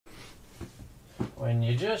When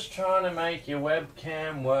you're just trying to make your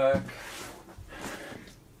webcam work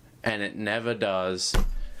and it never does.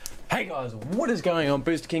 Hey guys, what is going on?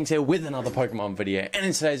 BoosterKings here with another Pokemon video, and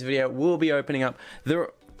in today's video we'll be opening up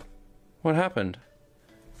the... What happened?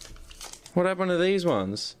 What happened to these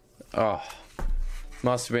ones? Oh,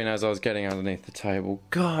 must have been as I was getting underneath the table.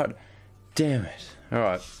 God damn it.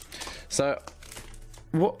 Alright, so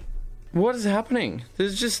what is happening?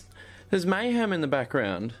 There's mayhem in the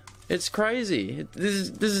background. It's crazy.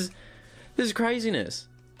 This is craziness.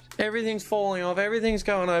 Everything's falling off. Everything's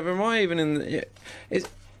going over. Am I even in the...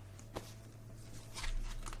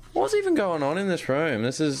 What's even going on in this room?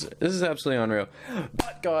 This is absolutely unreal.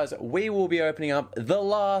 But guys, we will be opening up the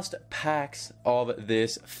last packs of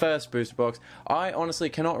this first booster box. I honestly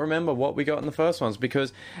cannot remember what we got in the first ones,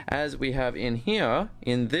 because as we have in here,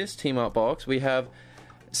 in this team up box, we have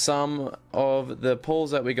some of the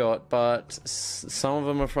pulls that we got, but some of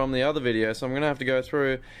them are from the other video, so I'm gonna have to go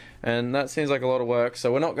through, and that seems like a lot of work,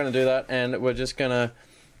 so we're not gonna do that, and we're just gonna,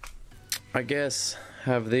 I guess,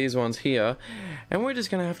 have these ones here, and we're just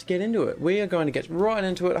gonna have to get into it. We are going to get right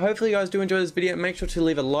into it. Hopefully you guys do enjoy this video. Make sure to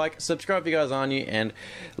leave a like, subscribe if you guys are new, and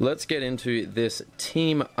let's get into this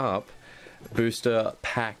team up booster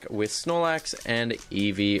pack with Snorlax and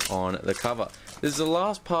Eevee on the cover. This is the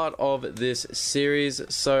last part of this series,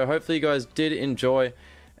 so hopefully you guys did enjoy,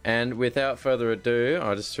 and without further ado,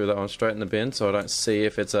 I just threw that one straight in the bin so I don't see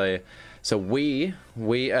if it's a... So we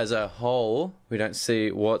as a whole, we don't see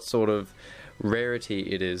what sort of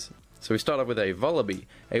rarity it is. So we start off with a Vullaby,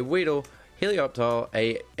 a Weedle, Helioptile,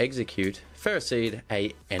 a Execute, Ferroseed,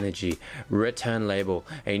 a Energy, Return Label,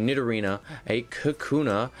 a Nidorina, a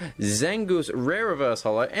Kakuna, Zangoose Rare Reverse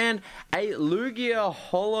Holo, and a Lugia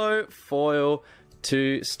Holo Foil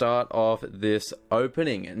to start off this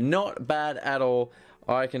opening. Not bad at all.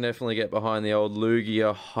 I can definitely get behind the old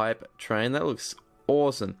Lugia hype train. That looks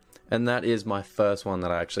awesome. And that is my first one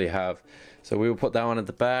that I actually have. So we will put that one at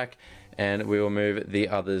the back, and we will move the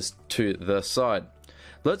others to the side.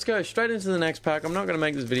 Let's go straight into the next pack. I'm not going to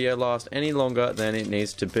make this video last any longer than it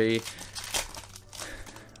needs to be.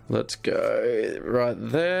 Let's go right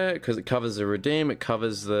there, because it covers the redeem, it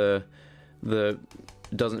covers the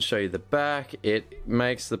doesn't show you the back, it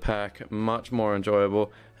makes the pack much more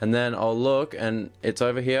enjoyable. And then I'll look and it's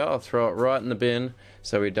over here, I'll throw it right in the bin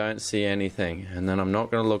so we don't see anything, and then I'm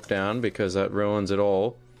not going to look down because that ruins it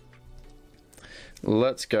all.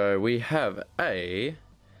 Let's go. We have a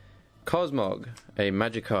Cosmog, a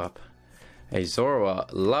Magikarp, a Zorua,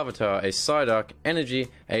 Larvitar, a Psyduck, Energy,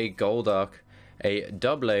 a Golduck, a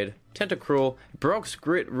Doublade, Tentacruel, Brock's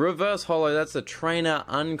Grit, Reverse Holo, that's a Trainer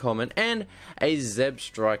Uncommon, and a Zeb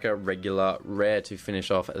Striker Regular Rare to finish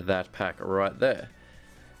off that pack right there.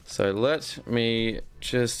 So let me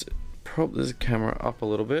just prop this camera up a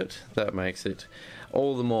little bit. That makes it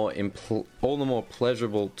all the more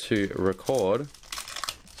pleasurable to record.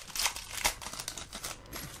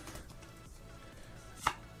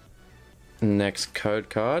 Next code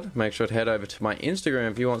card. Make sure to head over to my Instagram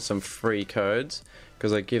if you want some free codes,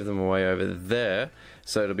 because I give them away over there.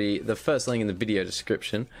 So it'll be the first link in the video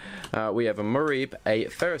description. We have a Mareep, a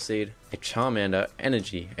Ferroseed, a Charmander,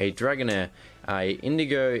 Energy, a Dragonair, a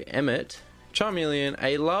Indigo Emmet, Charmeleon,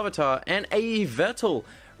 a Larvitar, and a Yveltal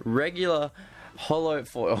regular holo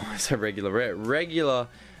foil. I said regular rare. Regular,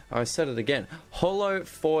 I said it again. Holo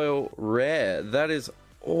foil rare. That is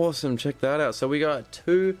awesome. Check that out. So we got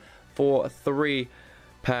 2 for 3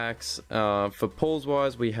 packs. For pulls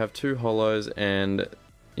wise, we have 2 holos, and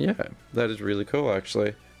yeah, that is really cool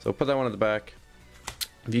actually. So I'll put that one at the back.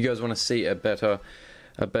 If you guys want to see a better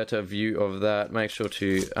view of that, make sure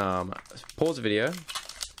to pause the video,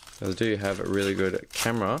 because I do have a really good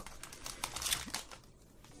camera.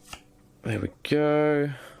 There we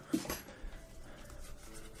go.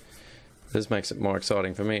 This makes it more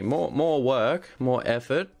exciting for me. More work, more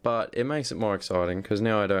effort, but it makes it more exciting because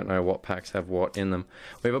now I don't know what packs have what in them.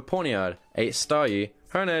 We have a Pawniard, a Staryu,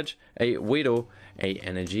 Honedge, a Weedle, a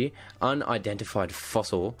Energy, Unidentified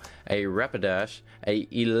Fossil, a Rapidash, a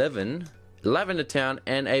 11, Lavender Town,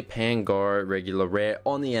 and a Pangoro regular rare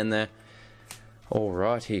on the end there.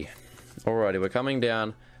 Alrighty, we're coming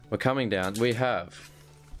down. We have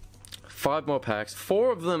 5 more packs.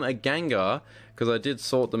 4 of them are Gengar, because I did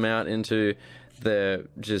sort them out into their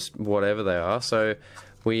just whatever they are. So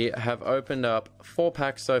we have opened up 4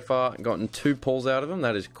 packs so far and gotten 2 pulls out of them.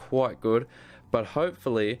 That is quite good. But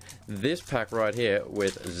hopefully this pack right here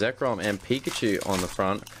with Zekrom and Pikachu on the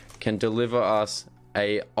front can deliver us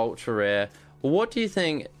a ultra rare. What do you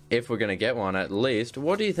think, if we're going to get one at least,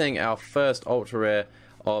 what do you think our first ultra rare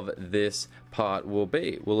of this part will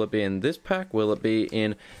be. Will it be in this pack? Will it be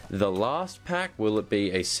in the last pack? Will it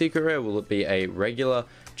be a secret rare? Will it be a regular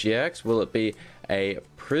GX? Will it be a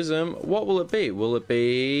prism? What will it be? Will it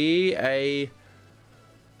be a...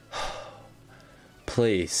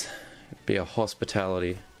 Please be a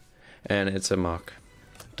hospitality, and it's a muck.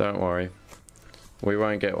 Don't worry, we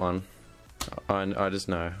won't get one. I just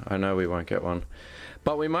know. I know we won't get one,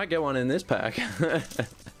 but we might get one in this pack.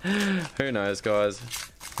 Who knows, guys?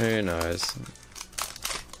 Who knows?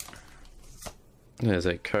 There's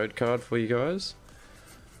a code card for you guys.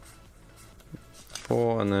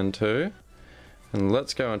 4 and then 2. And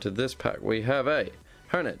let's go into this pack. We have a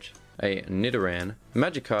Honedge, a Nidoran,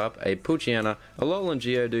 Magikarp, a Poochyena, a Alolan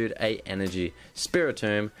Geodude, a Energy,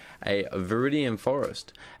 Spiritomb, a Viridian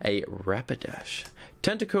Forest, a Rapidash,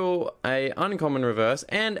 Tentacool, a Uncommon Reverse,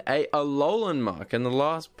 and a Alolan Mark. In the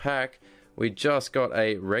last pack, we just got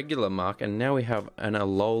a regular Mark, and now we have an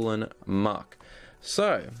Alolan Mark.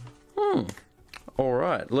 So,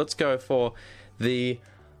 alright, let's go for the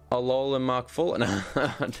Alolan Mark Full.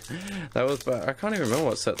 That was, I can't even remember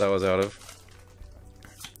what set that was out of.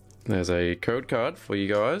 There's a code card for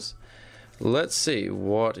you guys. Let's see,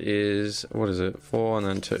 what is it? 4 and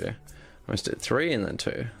then 2. I missed it, 3 and then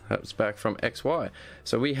 2. That's back from XY.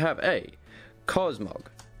 So we have a Cosmog,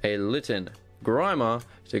 a Litten, Grimer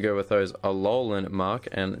to go with those Alolan Mark,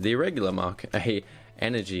 and the regular Mark, a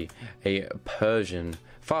Energy, a Persian,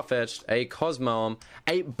 Farfetch'd, a Cosmoem,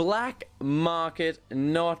 a Black Market,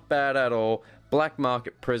 not bad at all, Black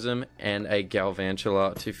Market Prism, and a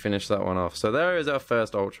Galvantula to finish that one off. So there is our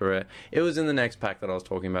first Ultra Rare. It was in the next pack that I was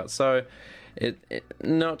talking about, so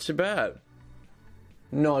not too bad.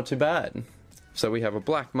 Not too bad. So we have a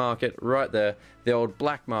Black Market right there, the old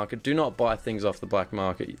Black Market. Do not buy things off the Black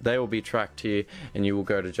Market. They will be tracked to you and you will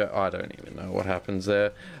go to jail. I don't even know what happens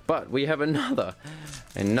there. But we have another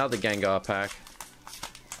Gengar pack.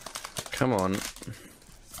 Come on.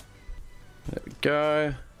 There we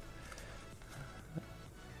go.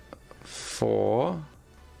 4.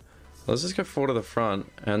 Let's just go 4 to the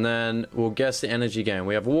front, and then we'll guess the energy game.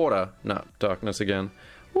 We have Water. No, Darkness again.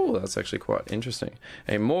 Oh, that's actually quite interesting.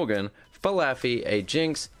 A Morgan, Falafi, a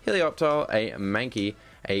Jinx, Helioptile, a Mankey,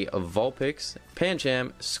 a Vulpix,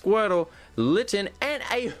 Pancham, Squirtle, Litten, and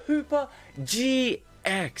a Hooper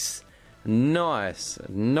GX. Nice.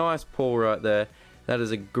 Nice pull right there. That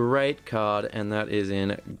is a great card, and that is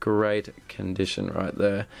in great condition right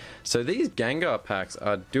there. So these Gengar packs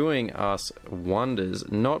are doing us wonders.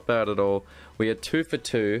 Not bad at all. We are 2 for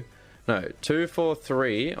 2. No, 2 for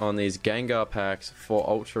 3 on these Gengar packs for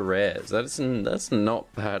Ultra Rares. That's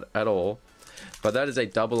not bad at all. But that is a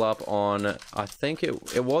double up on, I think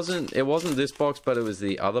it wasn't this box, but it was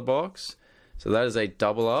the other box. So that is a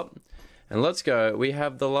double up. And let's go. We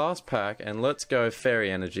have the last pack, and let's go Fairy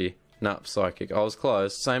Energy. Nope, Psychic. I was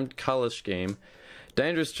close. Same color scheme.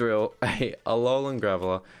 Dangerous Drill, a Alolan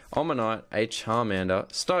Graveler, Omanite, a Charmander,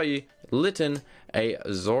 Staryu, Litten, a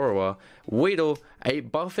Zorua, Weedle, a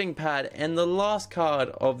Buffing Pad, and the last card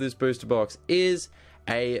of this booster box is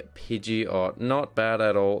a Pidgeot. Not bad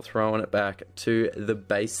at all. Throwing it back to the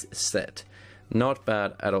base set. Not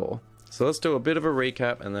bad at all. So let's do a bit of a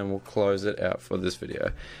recap and then we'll close it out for this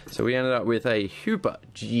video. So we ended up with a Hooper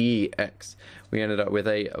GX. We ended up with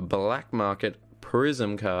a Black Market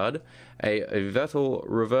Prism card, a Yveltal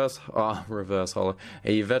reverse holo,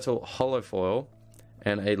 a Yveltal holo foil,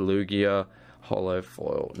 and a Lugia holo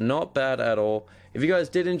foil. Not bad at all. If you guys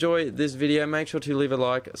did enjoy this video, make sure to leave a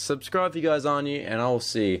like, subscribe if you guys are new, and I will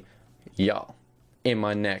see y'all in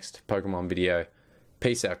my next Pokemon video.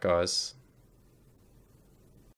 Peace out, guys.